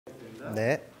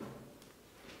네.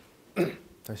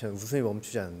 잠시만, 웃음이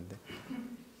멈추지 않는데.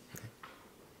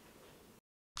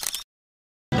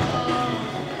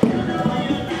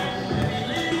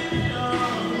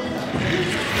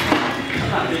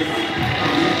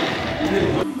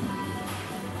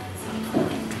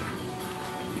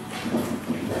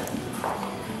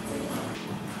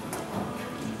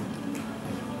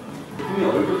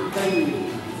 얼굴 가까이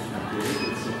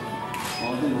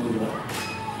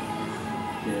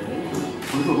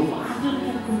거기서 너무 아주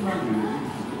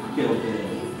조금만 그게 어때?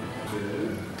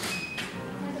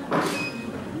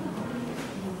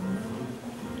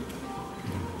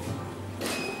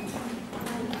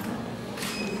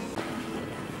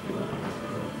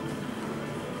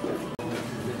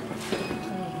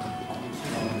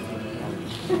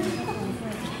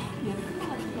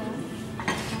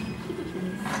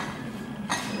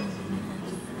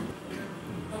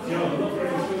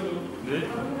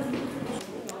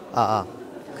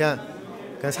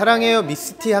 그냥 사랑해요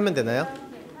미스티 하면 되나요?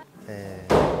 네,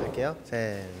 할게요.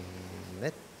 셋,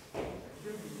 넷.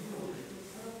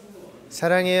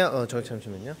 사랑해요. 저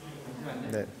잠시만요.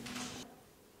 네.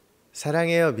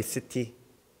 사랑해요 미스티.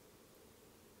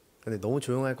 근데 너무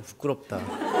조용하니까 부끄럽다.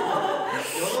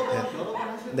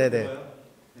 네, 네.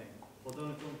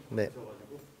 네.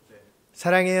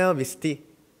 사랑해요 미스티.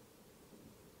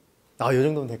 이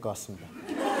정도면 될 것 같습니다.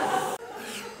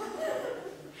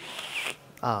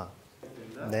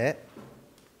 네.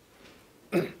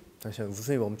 잠시만,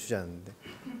 웃음이 멈추지 않는데.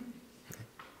 네.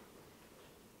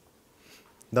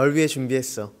 널 위해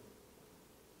준비했어.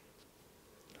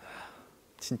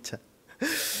 진짜.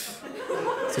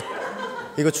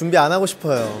 이거 준비 안 하고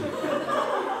싶어요.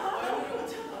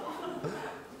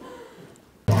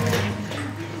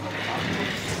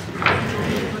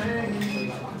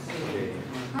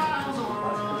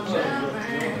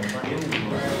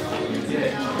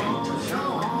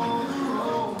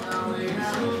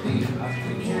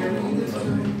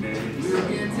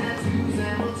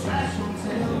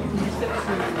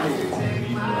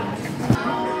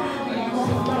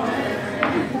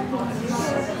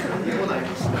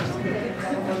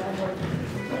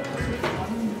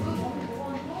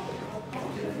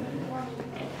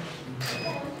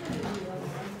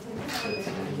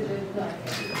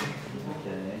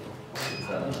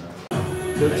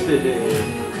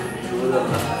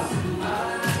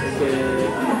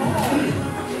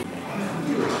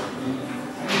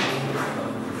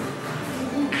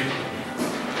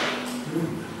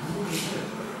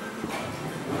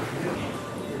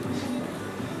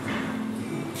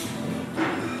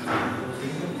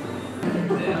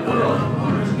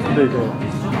 근데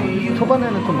이제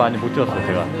초반에는 좀 많이 못 찍었어요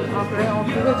제가. 그래요?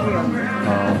 그게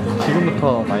중요한데.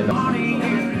 지금부터 많이 나.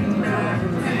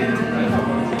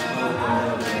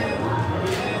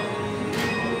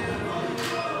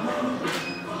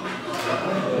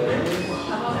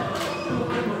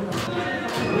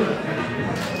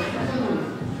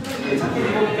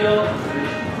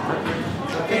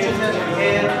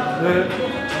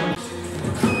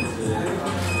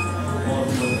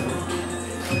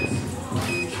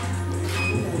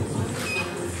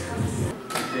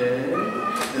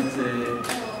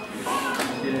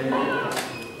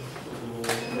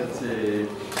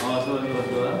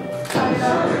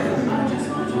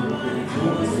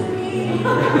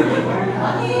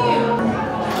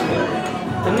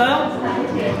 됐나요?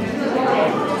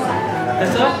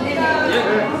 됐어요?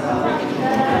 예.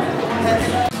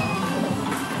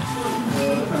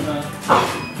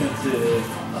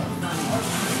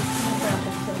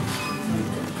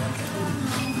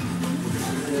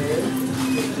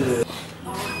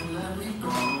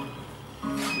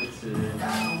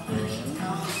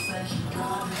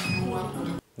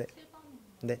 네.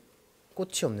 네.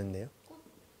 꽃이 없는데요?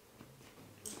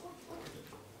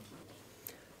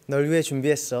 널 위해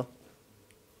준비했어.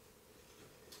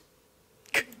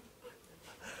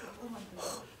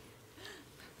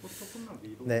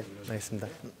 네, 알겠습니다.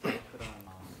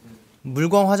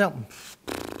 물광 화장.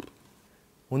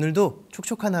 오늘도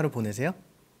촉촉한 하루 보내세요.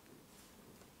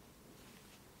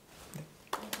 네.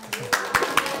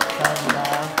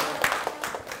 감사합니다.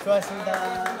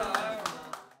 수고하셨습니다.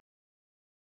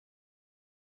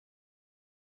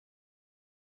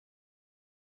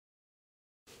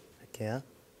 할게요.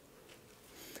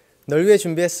 널 위해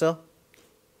준비했어.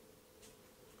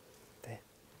 네.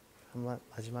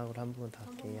 마지막으로 한 번 더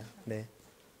할게요. 네.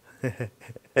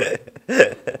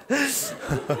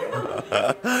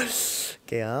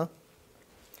 할게요.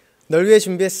 널 위해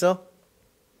준비했어.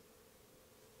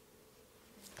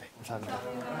 네,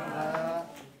 감사합니다.